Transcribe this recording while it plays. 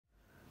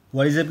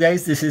What is up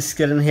guys, this is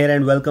Kiran here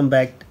and welcome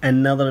back to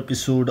another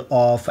episode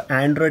of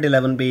Android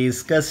 11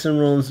 based custom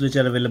ROMs which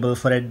are available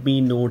for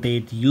Redmi Note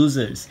 8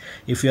 users.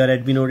 If you are a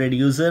Redmi Note 8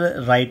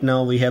 user, right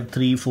now we have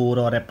 3, 4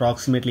 or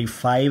approximately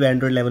 5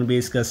 Android 11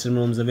 based custom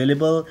ROMs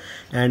available,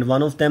 and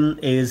one of them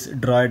is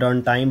Droid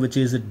on Time, which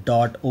is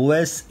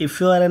 .os.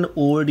 If you are an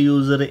old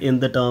user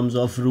in the terms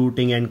of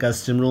routing and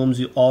custom ROMs,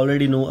 you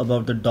already know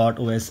about the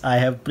 .os. I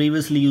have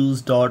previously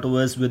used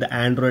 .os with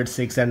Android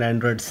 6 and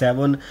Android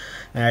 7.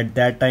 At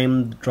that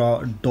time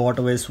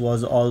 .os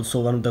was also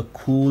one of the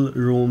cool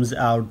ROMs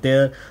out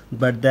there,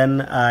 but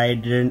then I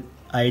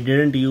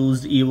didn't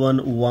use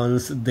even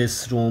once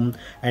this ROM,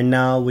 and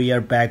now we are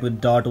back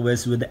with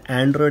 .os with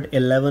Android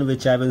 11,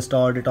 which I've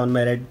installed it on my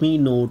Redmi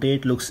Note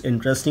 8. Looks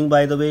interesting,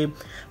 by the way.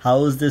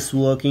 How is this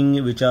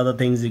working? Which are the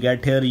things you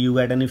get here? You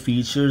get any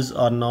features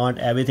or not?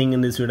 Everything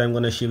in this video I'm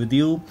gonna share with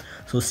you,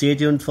 so stay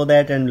tuned for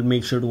that and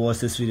make sure to watch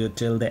this video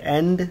till the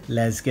end.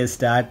 Let's get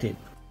started.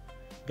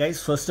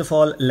 Guys, first of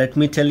all, let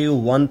me tell you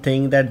one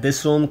thing, that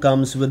this ROM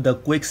comes with the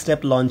quick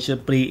step launcher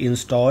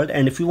pre-installed,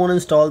 and if you want to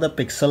install the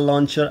pixel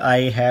launcher,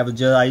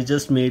 I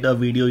just made a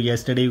video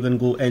yesterday. You can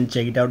go and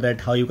check it out, that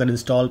how you can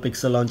install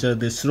pixel launcher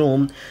this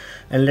ROM.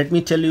 And let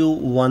me tell you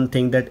one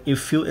thing, that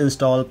if you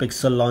install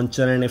pixel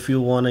launcher and if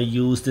you want to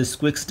use this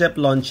quick step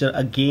launcher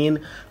again,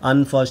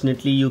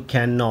 unfortunately you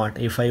cannot.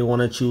 If I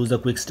want to choose the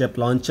quick step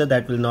launcher,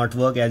 that will not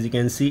work. As you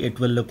can see, it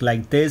will look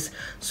like this.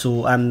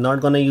 So I'm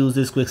not gonna use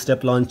this quick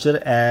step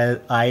launcher, as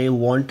I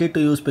wanted to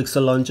use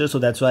pixel launcher, so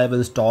that's why I've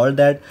installed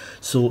that.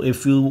 So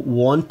if you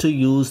want to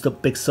use the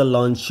pixel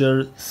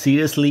launcher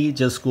seriously,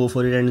 just go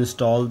for it and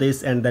install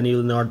this, and then you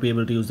will not be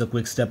able to use the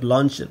quick step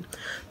launcher.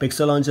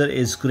 Pixel launcher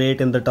is great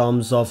in the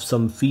terms of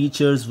some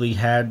features. We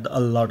had a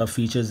lot of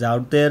features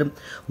out there.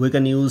 We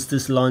can use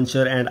this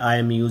launcher and I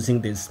am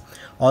using this.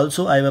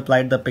 Also, I've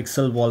applied the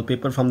pixel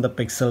wallpaper from the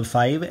Pixel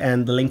 5,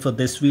 and the link for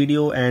this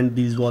video and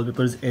these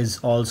wallpapers is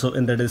also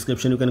in the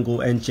description. You can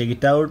go and check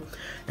it out.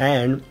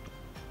 And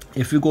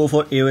if you go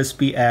for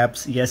AOSP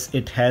apps, yes,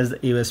 it has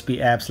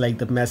AOSP apps like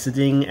the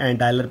messaging and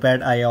dialer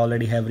pad. I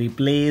already have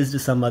replaced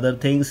some other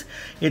things.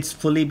 It's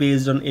fully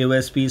based on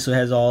AOSP, so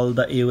has all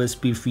the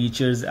AOSP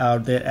features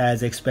out there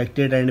as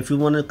expected. And if you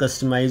want to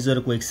customize your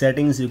quick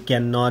settings, you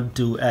cannot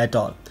do at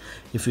all.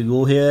 If you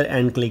go here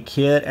and click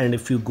here, and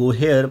if you go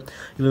here,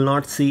 you will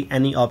not see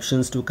any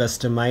options to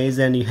customize,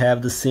 and you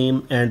have the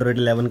same Android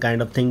 11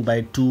 kind of thing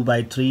by 2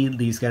 by 3,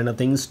 these kind of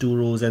things, 2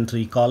 rows and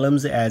 3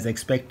 columns as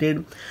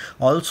expected.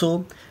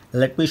 Also,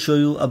 let me show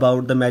you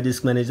about the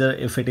Magisk Manager,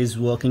 if it is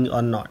working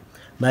or not.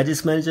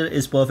 Magisk Manager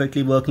is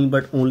perfectly working,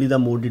 but only the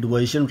modded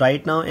version.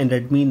 Right now in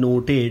Redmi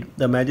Note 8,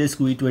 the Magisk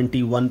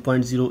V20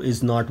 1.0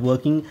 is not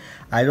working.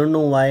 I don't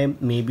know why.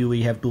 Maybe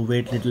we have to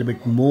wait a little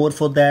bit more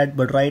for that,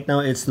 but right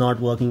now it's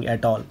not working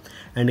at all.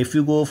 And if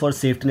you go for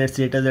safety net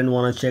status and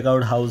want to check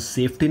out how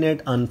safety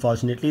net,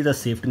 unfortunately the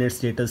safety net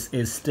status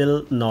is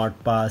still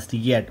not passed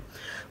yet.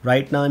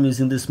 Right now I'm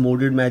using this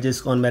modded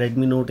Magisk on my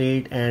Redmi Note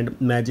 8, and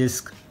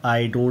Magisk,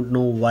 I don't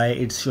know why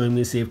it's showing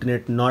me safety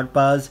net not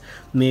passed.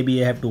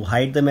 Maybe I have to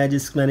hide the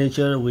Magisk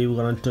Manager. We're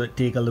going to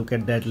take a look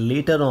at that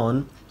later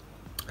on.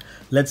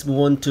 Let's move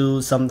on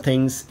to some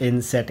things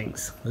in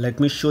settings. Let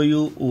me show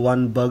you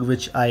one bug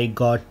which I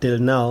got till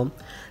now.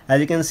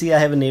 As you can see, I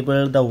have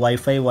enabled the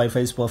Wi-Fi. Wi-Fi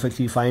is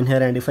perfectly fine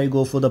here, and if I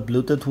go for the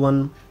Bluetooth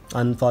one,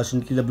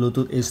 unfortunately the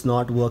Bluetooth is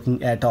not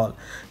working at all.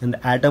 In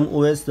the Atom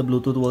OS, the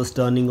Bluetooth was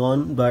turning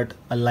on, but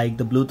like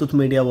the Bluetooth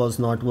media was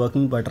not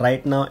working. But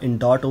right now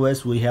in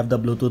 .os we have the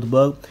Bluetooth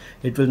bug.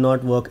 It will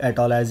not work at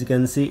all. As you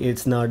can see,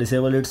 it's now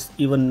disabled. It's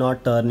even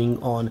not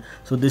turning on.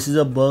 So this is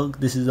a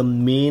bug. This is a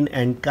main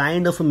and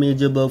kind of a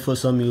major bug for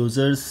some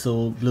users.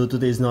 So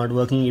Bluetooth is not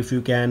working. If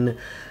you can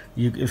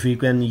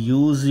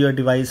use your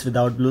device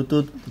without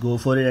Bluetooth, go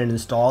for it and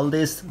install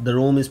this. The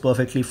ROM is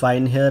perfectly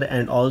fine here,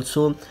 and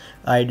also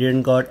I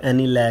didn't got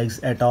any lags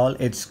at all.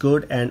 It's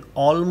good and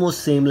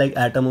almost same like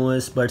Atom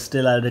OS, but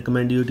still I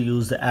recommend you to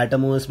use the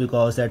Atom OS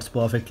because that's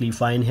perfectly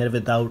fine here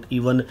without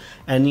even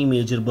any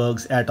major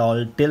bugs at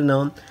all till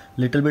now.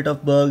 Little bit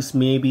of bugs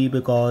maybe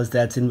because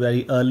that's in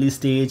very early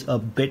stage, a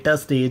beta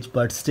stage,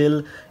 but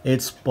still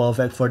it's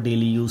perfect for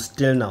daily use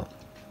till now.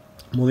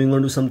 Moving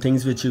on to some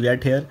things which you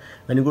get here.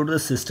 When you go to the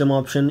system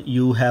option,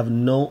 you have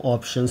no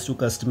options to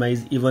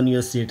customize even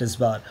your status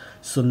bar.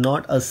 So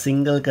not a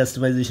single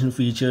customization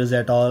features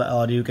at all,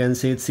 or you can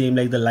say it's same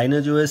like the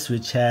Lineage OS,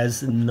 which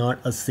has not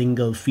a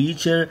single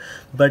feature.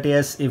 But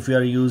yes, if you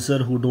are a user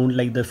who don't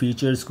like the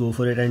features, go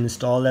for it and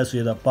install that. So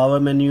you have the power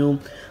menu.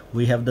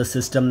 We have the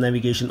system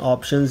navigation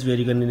options where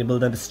you can enable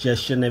the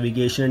gesture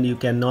navigation, and you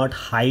cannot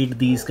hide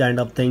these kind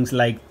of things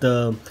like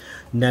the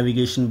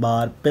navigation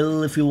bar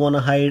pill. If you want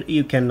to hide,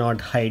 you cannot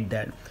hide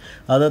that.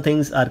 Other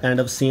things are kind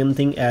of same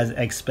thing as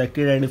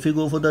expected. And if you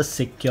go for the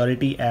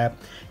security app,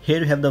 Here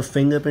you have the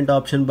fingerprint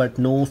option but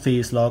no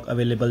face lock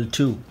available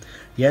too.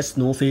 Yes,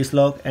 no face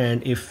lock,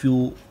 and if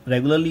you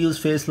regularly use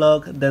face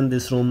lock then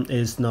this ROM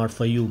is not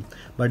for you.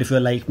 But if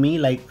you're like me,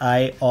 like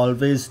I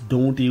always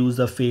don't use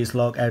the face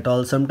lock at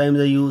all. Sometimes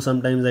I use,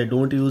 sometimes I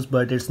don't use,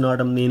 but it's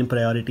not a main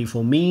priority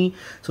for me,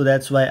 so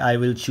that's why I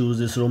will choose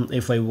this ROM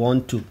if I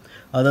want to.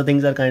 Other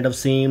things are kind of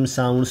same,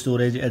 sound,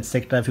 storage,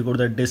 etc. If you go to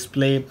the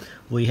display,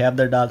 we have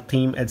the dark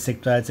theme,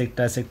 etc,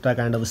 etc, etc,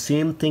 kind of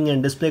same thing,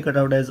 and display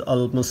cutout has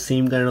almost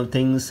same kind of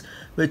things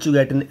which you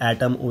get in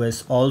Atom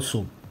OS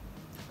also.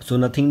 So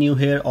nothing new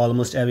here,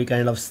 almost every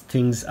kind of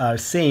things are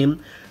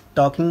same.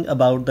 Talking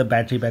about the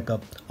battery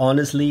backup,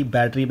 honestly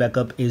battery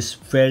backup is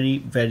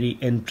very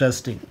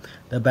interesting.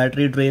 The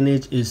battery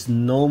drainage is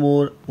no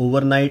more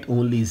overnight,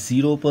 only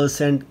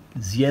 0%.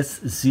 Yes,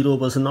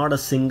 0%, not a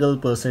single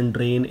percent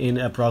drain in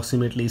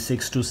approximately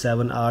 6 to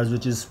 7 hours,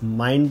 which is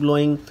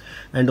mind-blowing.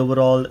 And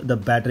overall the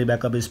battery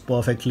backup is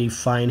perfectly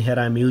fine. Here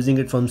I'm using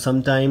it from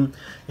some time,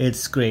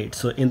 it's great.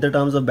 So in the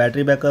terms of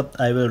battery backup,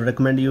 I will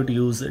recommend you to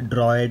use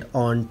Droid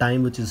on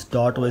Time, which is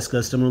 .os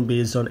custom ROM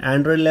based on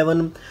Android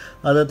 11.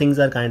 Other things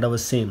are kind of the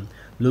same.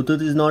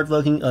 Bluetooth is not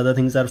working, other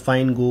things are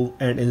fine. Go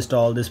and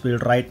install this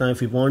build right now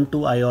if you want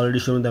to. I already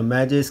shown the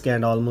magic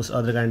and almost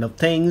other kind of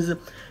things.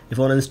 If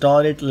you want to install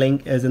it,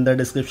 link is in the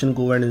description.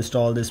 Go and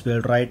install this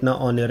build right now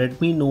on your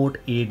Redmi Note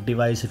 8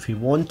 device if you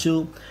want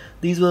to.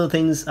 These were the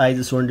things I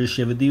just wanted to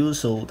share with you.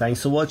 So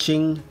thanks for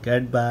watching.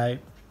 Goodbye.